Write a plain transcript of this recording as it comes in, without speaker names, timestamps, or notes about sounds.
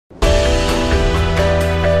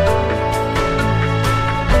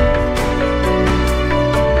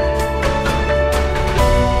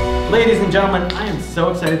and gentlemen, I am so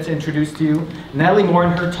excited to introduce to you Natalie Moore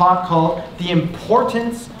in her talk called The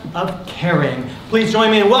Importance of Caring. Please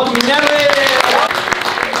join me in welcoming Natalie!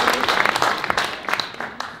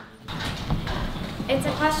 It's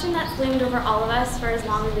a question that's loomed over all of us for as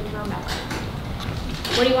long as we can remember.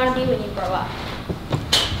 What do you want to be when you grow up?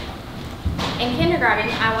 In kindergarten,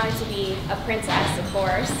 I wanted to be a princess, of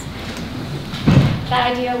course.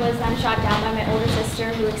 That idea was then shot down by my older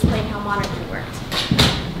sister, who explained how monarchy worked.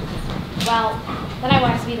 Well, then I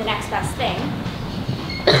wanted to be the next best thing,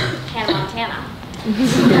 Hannah Montana.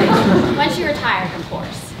 When she retired, of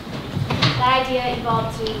course. That idea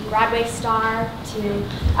evolved to Broadway star, to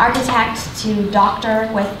architect, to doctor,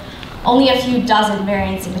 with only a few dozen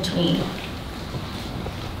variants in between.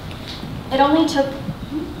 It only took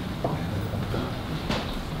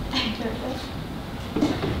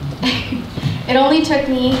It only took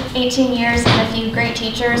me 18 years and a few great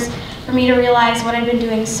teachers for me to realize what I'd been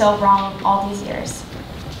doing so wrong all these years.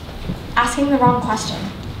 Asking the wrong question.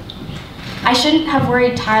 I shouldn't have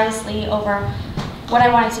worried tirelessly over what I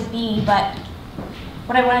wanted to be, but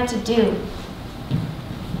what I wanted to do.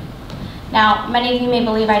 Now, many of you may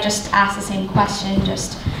believe I just asked the same question,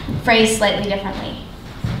 just phrased slightly differently.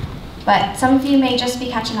 But some of you may just be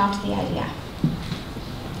catching on to the idea.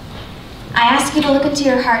 I ask you to look into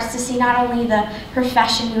your hearts to see not only the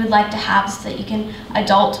profession you would like to have so that you can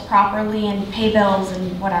adult properly and pay bills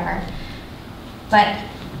and whatever, but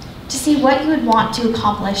to see what you would want to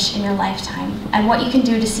accomplish in your lifetime and what you can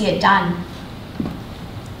do to see it done,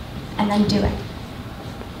 and then do it.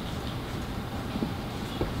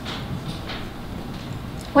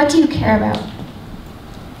 What do you care about?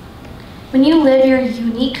 When you live your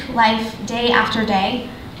unique life day after day,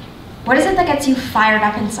 what is it that gets you fired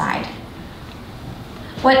up inside?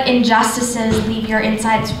 What injustices leave your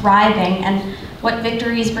insides writhing, and what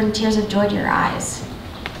victories bring tears of joy to your eyes?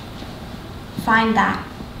 Find that,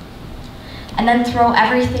 and then throw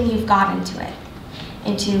everything you've got into it,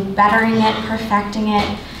 into bettering it, perfecting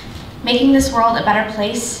it, making this world a better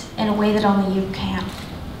place in a way that only you can.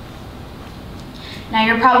 Now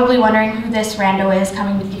you're probably wondering who this rando is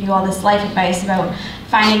coming to give you all this life advice about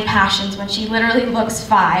finding passions when she literally looks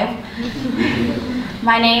 5.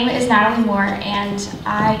 My name is Natalie Moore, and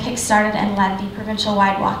I kickstarted and led the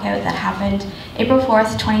provincial-wide walkout that happened April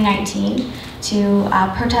 4th, 2019 to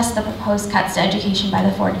protest the proposed cuts to education by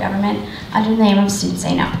the Ford government under the name of Students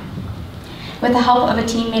Say No. With the help of a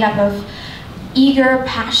team made up of eager,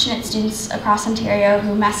 passionate students across Ontario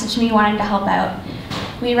who messaged me wanting to help out,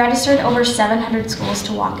 we registered over 700 schools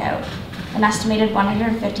to walk out, an estimated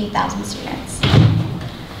 150,000 students.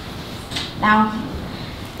 Now,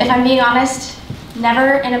 if I'm being honest,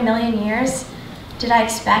 never in a million years did I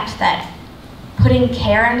expect that putting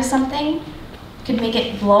care into something could make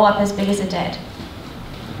it blow up as big as it did.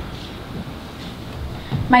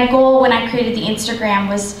 My goal when I created the Instagram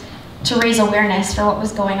was to raise awareness for what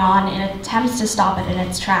was going on in attempts to stop it in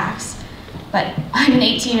its tracks. But I'm an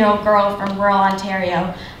 18-year-old girl from rural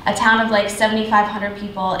Ontario, a town of like 7,500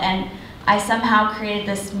 people, and I somehow created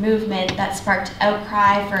this movement that sparked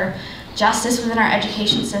outcry for justice within our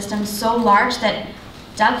education system so large that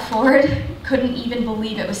Doug Ford couldn't even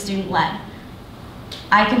believe it was student-led.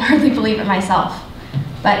 I can hardly believe it myself,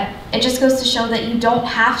 but it just goes to show that you don't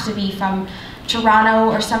have to be from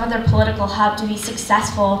Toronto or some other political hub to be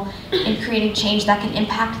successful in creating change that can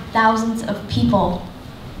impact thousands of people.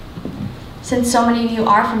 Since so many of you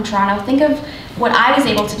are from Toronto, think of what I was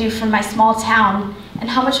able to do from my small town and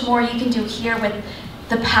how much more you can do here with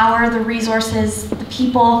the power, the resources, the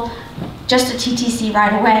people, just a TTC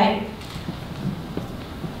right away.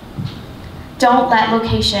 Don't let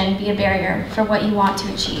location be a barrier for what you want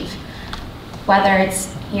to achieve, whether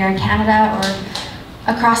it's here in Canada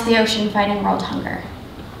or across the ocean fighting world hunger.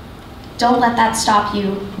 Don't let that stop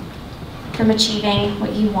you from achieving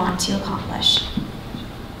what you want to accomplish.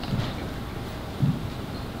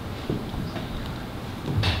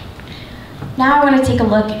 Now I want to take a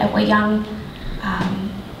look at what young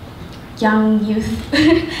youth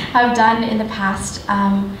have done in the past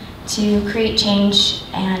to create change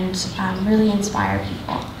and really inspire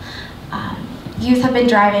people. Youth have been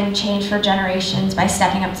driving change for generations by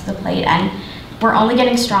stepping up to the plate, and we're only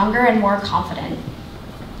getting stronger and more confident.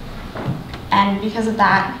 And because of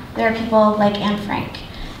that, there are people like Anne Frank,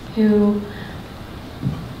 who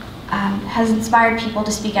has inspired people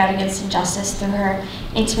to speak out against injustice through her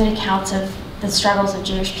intimate accounts of the struggles of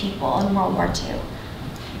Jewish people in World War II.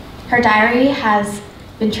 Her diary has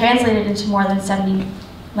been translated into more than 70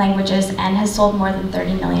 languages and has sold more than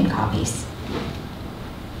 30 million copies.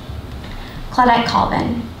 Claudette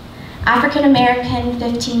Colvin, African-American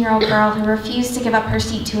 15-year-old girl who refused to give up her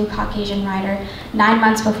seat to a Caucasian rider 9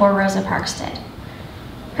 months before Rosa Parks did.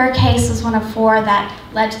 Her case was one of 4 that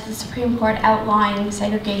led to the Supreme Court outlawing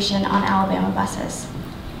segregation on Alabama buses.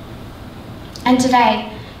 And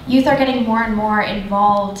today, youth are getting more and more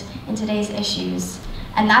involved in today's issues,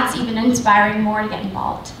 and that's even inspiring more to get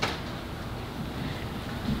involved.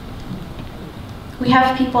 We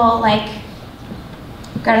have people like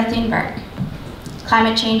Greta Thunberg,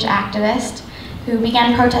 climate change activist, who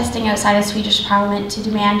began protesting outside of Swedish Parliament to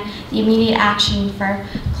demand the immediate action for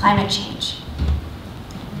climate change.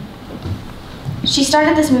 She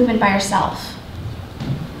started this movement by herself,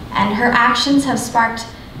 and her actions have sparked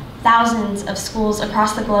thousands of schools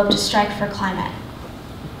across the globe to strike for climate.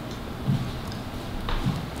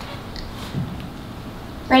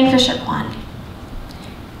 Rainfisher Kwan.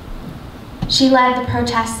 She led the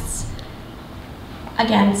protests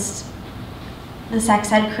against the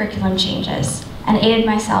sex ed curriculum changes and aided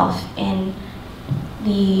myself in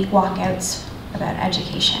the walkouts about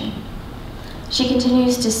education. She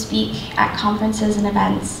continues to speak at conferences and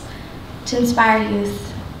events to inspire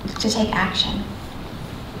youth to take action.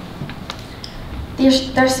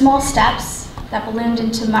 They're small steps that ballooned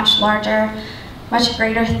into much larger, much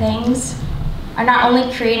greater things, are not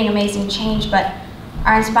only creating amazing change, but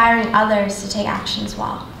are inspiring others to take action as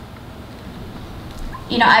well.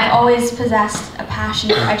 You know, I've always possessed a passion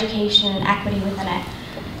for education and equity within it.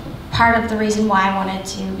 Part of the reason why I wanted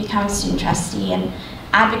to become a student trustee and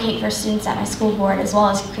advocate for students at my school board, as well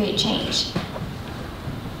as create change.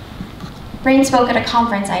 Rain spoke at a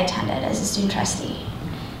conference I attended as a student trustee,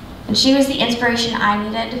 and she was the inspiration I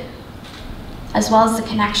needed, as well as the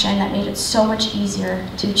connection that made it so much easier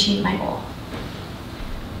to achieve my goal.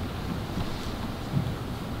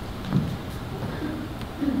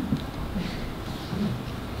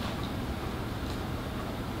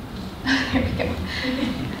 There we go.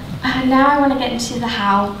 Now I want to get into the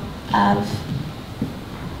how of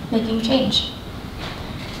making change.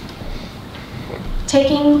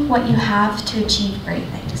 Taking what you have to achieve great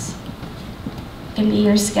things. It can be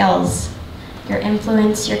your skills, your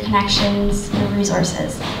influence, your connections, your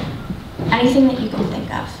resources, anything that you can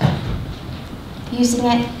think of. Using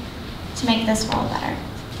it to make this world better.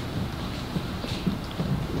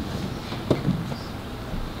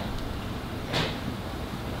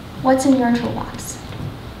 What's in your toolbox?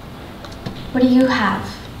 What do you have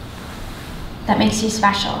that makes you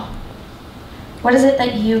special? What is it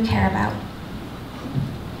that you care about?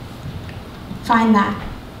 Find that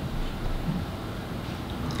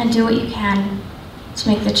and do what you can to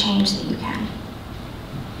make the change that you can.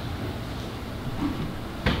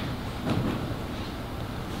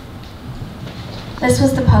 This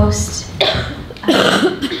was the post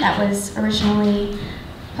that was originally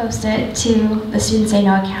posted to the Students Say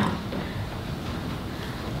No account.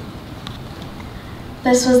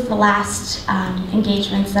 This was the last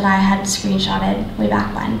engagements that I had screenshotted way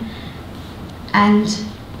back when. And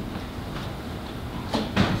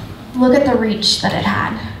look at the reach that it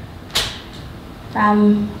had.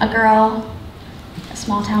 From a girl, a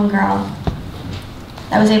small town girl,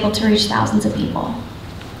 that was able to reach thousands of people.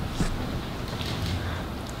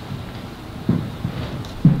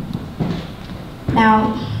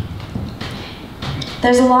 Now,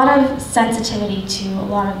 there's a lot of sensitivity to, a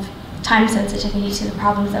lot of time sensitivity to the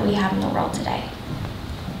problems that we have in the world today.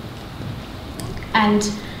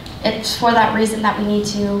 And it's for that reason that we need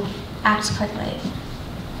to act quickly.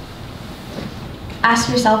 Ask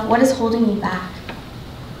yourself, what is holding you back?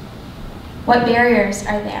 What barriers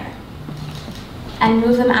are there? And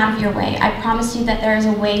move them out of your way. I promise you that there is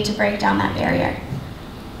a way to break down that barrier.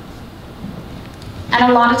 And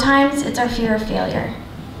a lot of times, it's our fear of failure.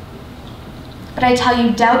 But I tell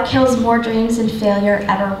you, doubt kills more dreams than failure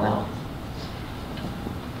ever will.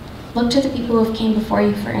 Look to the people who came before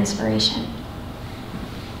you for inspiration.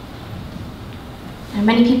 And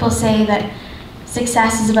many people say that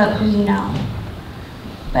success is about who you know.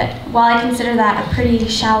 But while I consider that a pretty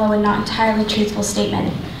shallow and not entirely truthful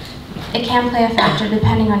statement, it can play a factor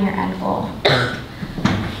depending on your end goal.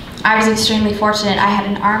 I was extremely fortunate. I had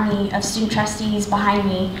an army of student trustees behind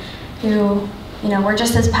me who, were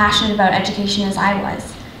just as passionate about education as I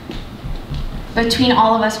was. Between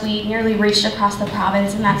all of us, we nearly reached across the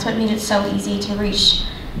province, and that's what made it so easy to reach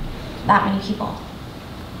that many people.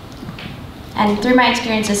 And through my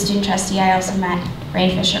experience as student trustee, I also met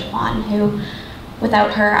Rainfisher Kwan, who,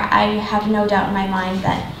 without her, I have no doubt in my mind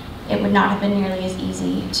that it would not have been nearly as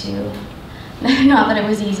easy to, not that it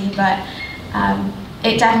was easy, but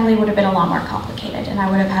it definitely would have been a lot more complicated, and I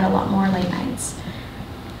would have had a lot more late nights.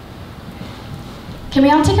 Can we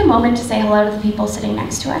all take a moment to say hello to the people sitting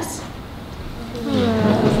next to us?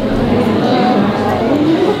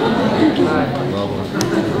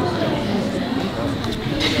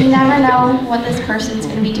 You never know what this person's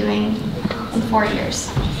going to be doing in 4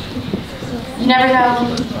 years. You never know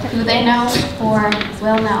who they know or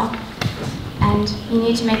will know, and you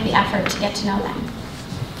need to make the effort to get to know them.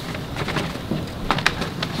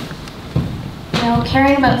 You know,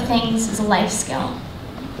 caring about things is a life skill.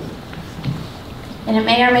 And it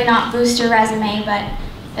may or may not boost your resume, but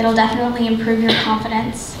it'll definitely improve your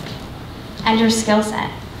confidence and your skill set.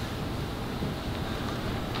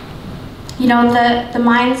 You know, the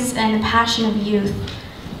minds and the passion of youth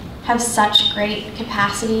have such great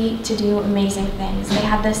capacity to do amazing things. They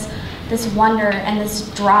have this wonder and this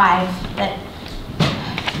drive that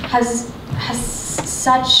has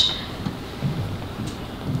such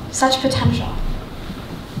potential.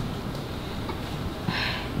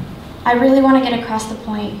 I really want to get across the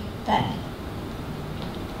point that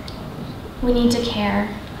we need to care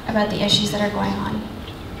about the issues that are going on.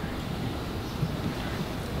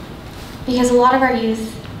 Because a lot of our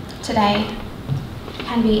youth today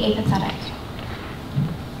can be apathetic.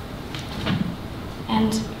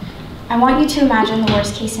 And I want you to imagine the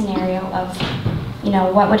worst case scenario of, you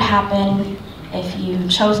know, what would happen if you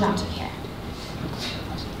chose not to care.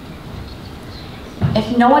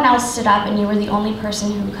 If no one else stood up and you were the only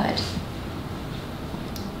person who could.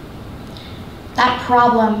 That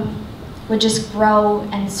problem would just grow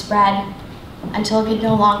and spread until it could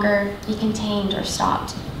no longer be contained or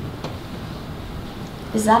stopped.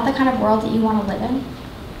 Is that the kind of world that you want to live in?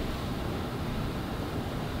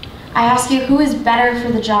 I ask you, who is better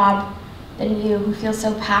for the job than you, who feels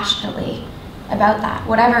so passionately about that,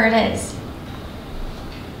 whatever it is?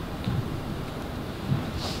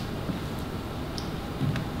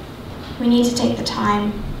 We need to take the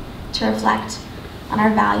time to reflect on our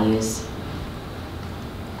values,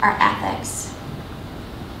 our ethics,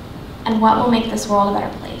 and what will make this world a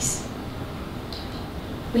better place.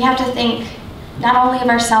 We have to think not only of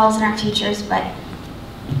ourselves and our futures, but,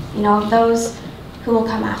 you know, of those who will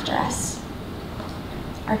come after us,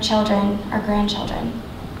 our children, our grandchildren.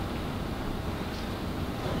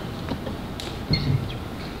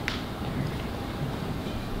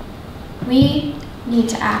 We need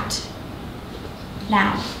to act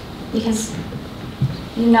now, because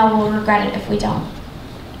you know we'll regret it if we don't.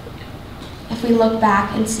 If we look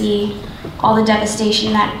back and see all the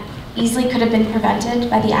devastation that easily could have been prevented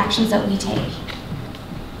by the actions that we take.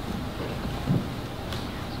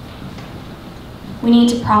 We need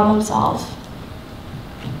to problem solve,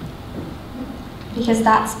 because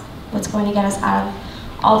that's what's going to get us out of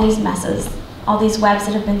all these messes, all these webs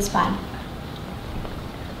that have been spun.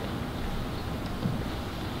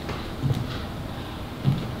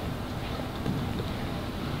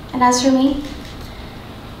 And as for me,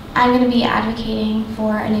 I'm going to be advocating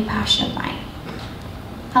for a new passion of mine,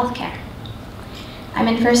 healthcare. I'm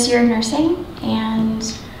in first year of nursing,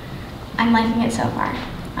 and I'm liking it so far.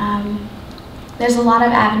 There's a lot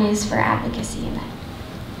of avenues for advocacy in it.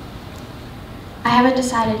 I haven't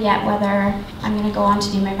decided yet whether I'm going to go on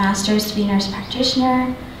to do my master's to be a nurse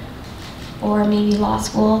practitioner, or maybe law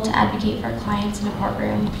school to advocate for clients in a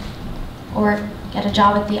courtroom, or get a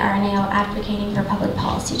job at the RNAO advocating for public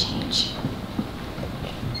policy change.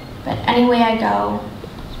 But any way I go,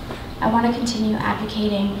 I want to continue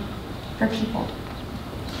advocating for people,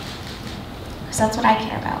 because that's what I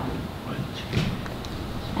care about.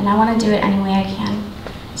 And I want to do it any way I can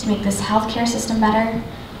to make this healthcare system better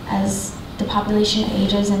as the population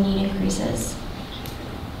ages and need increases.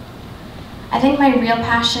 I think my real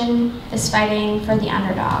passion is fighting for the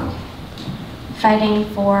underdog, fighting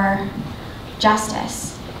for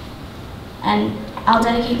justice, and I'll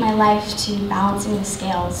dedicate my life to balancing the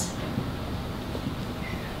scales.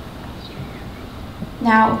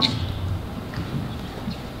 Now,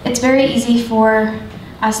 it's very easy for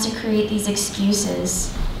us to create these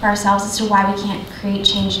excuses for ourselves as to why we can't create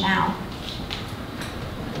change now.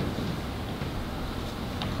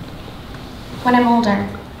 When I'm older,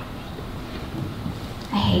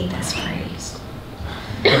 I hate this phrase.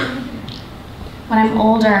 When I'm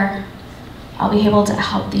older, I'll be able to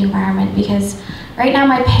help the environment, because right now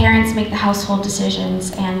my parents make the household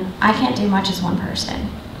decisions and I can't do much as one person.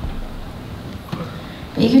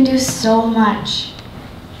 But you can do so much.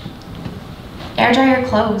 Air dry your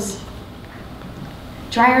clothes.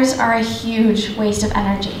 Dryers are a huge waste of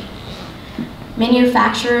energy.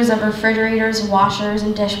 Manufacturers of refrigerators, washers,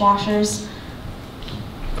 and dishwashers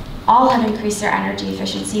all have increased their energy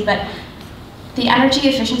efficiency, but the energy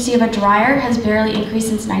efficiency of a dryer has barely increased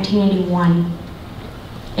since 1981.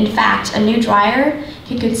 In fact, a new dryer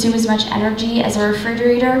can consume as much energy as a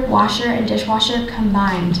refrigerator, washer, and dishwasher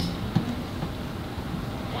combined.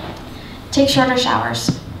 Take shorter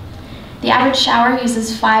showers. The average shower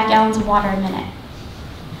uses 5 gallons of water a minute.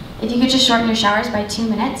 If you could just shorten your showers by 2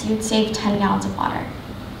 minutes, you would save 10 gallons of water.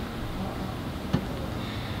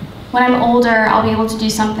 When I'm older, I'll be able to do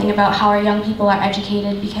something about how our young people are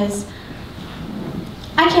educated, because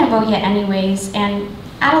I can't vote yet anyways, and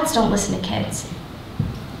adults don't listen to kids.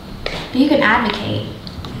 But you can advocate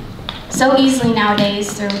so easily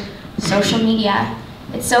nowadays through social media.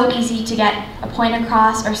 It's so easy to get a point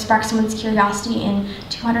across or spark someone's curiosity in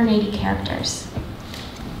 280 characters.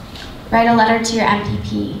 Write a letter to your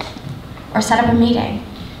MPP or set up a meeting.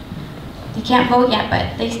 You can't vote yet,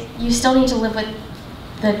 but you still need to live with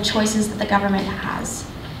the choices that the government has.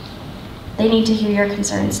 They need to hear your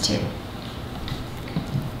concerns too.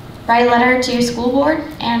 Write a letter to your school board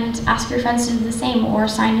and ask your friends to do the same, or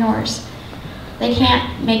sign yours. They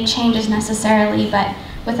can't make changes necessarily, but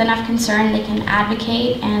with enough concern, they can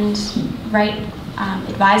advocate and write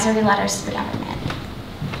advisory letters to the government.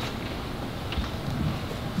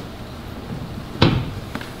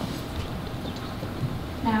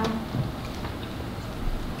 Now,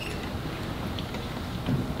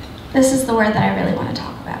 this is the word that I really want to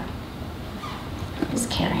talk about, is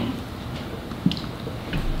caring.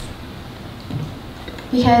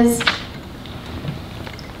 Because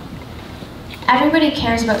everybody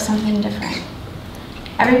cares about something different.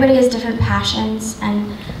 Everybody has different passions,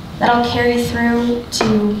 and that'll carry through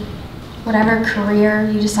to whatever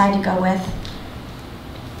career you decide to go with.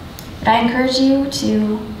 But I encourage you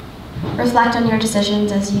to reflect on your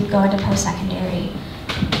decisions as you go into post-secondary,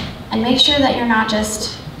 and make sure that you're not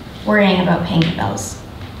just worrying about paying the bills.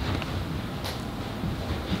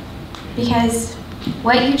 Because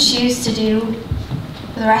what you choose to do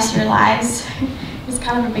for the rest of your lives is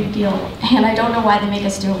kind of a big deal, and I don't know why they make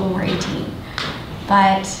us do it when we're 18.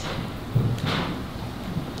 But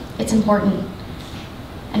it's important.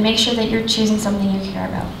 And make sure that you're choosing something you care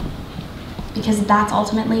about, because that's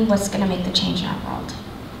ultimately what's going to make the change in our world.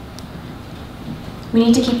 We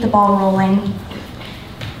need to keep the ball rolling.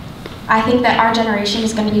 I think that our generation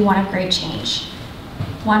is going to be one of great change.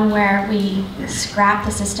 One where we scrap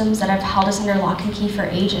the systems that have held us under lock and key for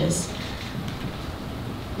ages.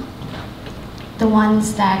 The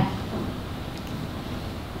ones that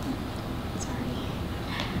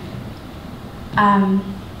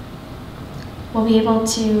we'll be able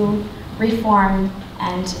to reform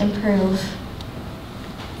and improve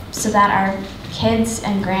so that our kids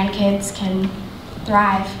and grandkids can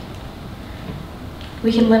thrive.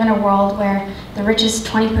 We can live in a world where the richest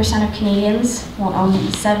 20% of Canadians will own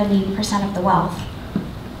 70% of the wealth,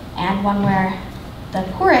 and one where the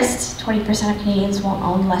poorest 20% of Canadians will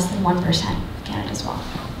own less than 1% of Canada's wealth.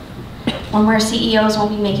 One where CEOs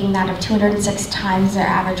won't be making that of 206 times their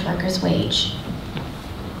average worker's wage.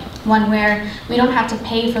 One where we don't have to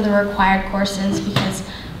pay for the required courses because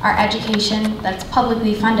our education that's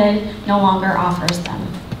publicly funded no longer offers them.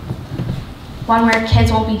 One where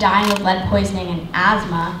kids won't be dying of lead poisoning and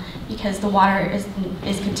asthma because the water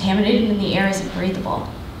is contaminated and the air isn't breathable.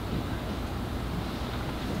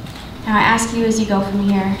 Now I ask you as you go from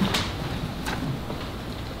here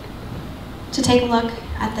to take a look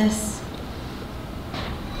at this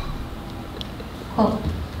quote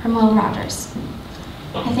from Will Rogers.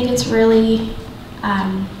 I think it's really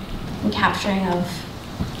encapturing of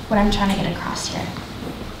what I'm trying to get across here.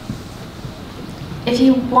 If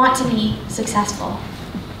you want to be successful,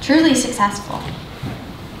 truly successful,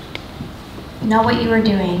 know what you are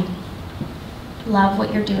doing, love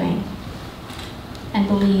what you're doing, and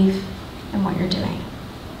believe in what you're doing.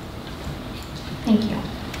 Thank you.